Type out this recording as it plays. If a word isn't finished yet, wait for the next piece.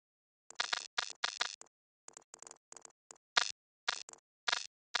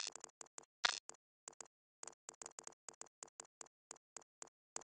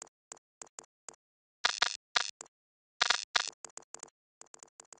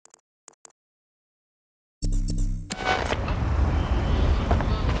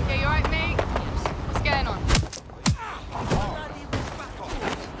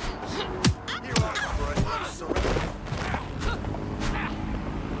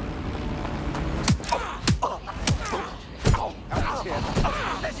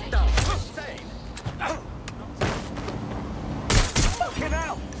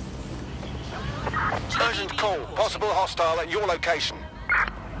hostile at your location.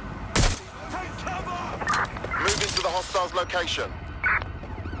 Take cover! Move into the hostile's location.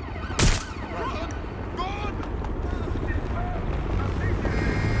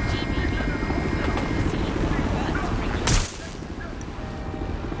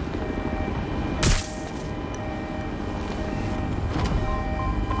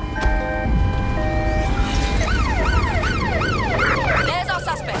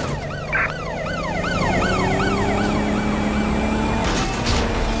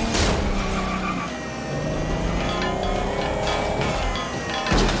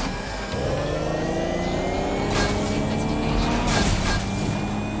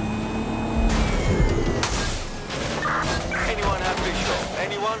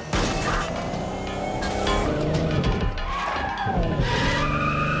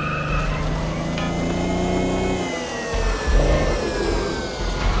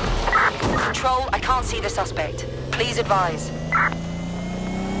 Control, I can't see the suspect. Please advise.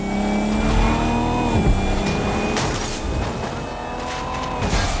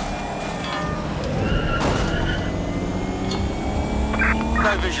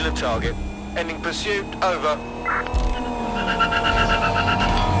 No visual of target. Ending pursuit, over.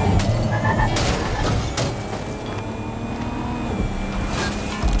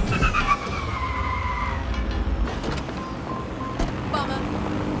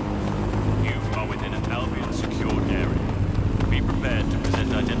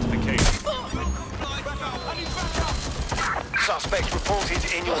 Suspect reported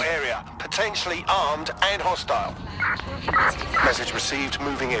in your area, potentially armed and hostile. Message received,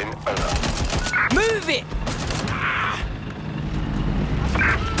 moving in, over. Move it!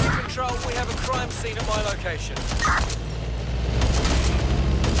 Control, we have a crime scene at my location.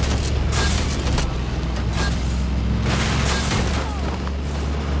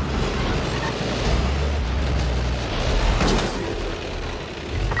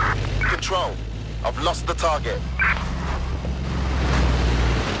 Control, I've lost the target.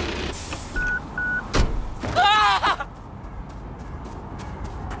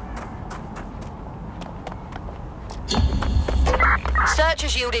 Search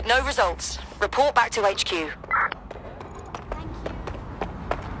has yielded no results. Report back to HQ.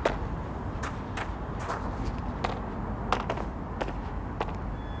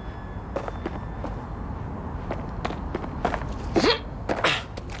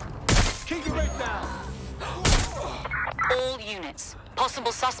 Keep your head down! All units.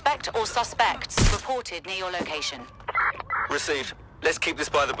 Possible suspect or suspects reported near your location. Received. Let's keep this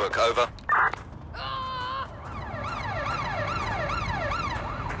by the book, over.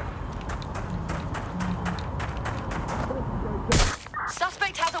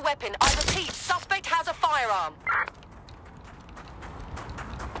 Suspect has a weapon. I repeat, suspect has a firearm.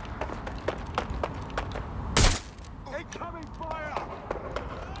 Incoming fire!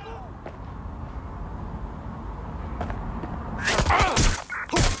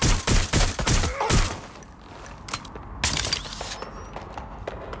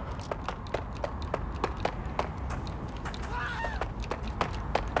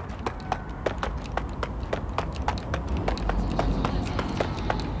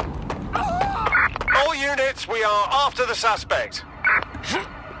 All units, we are after the suspect.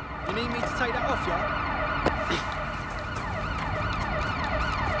 You need me to take that off, yeah?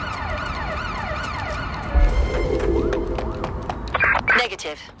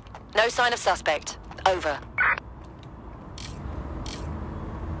 Negative. No sign of suspect. Over.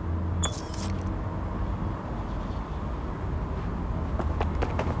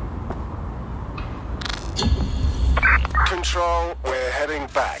 Control, we're heading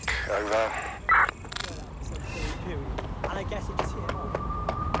back, over. And I guess it just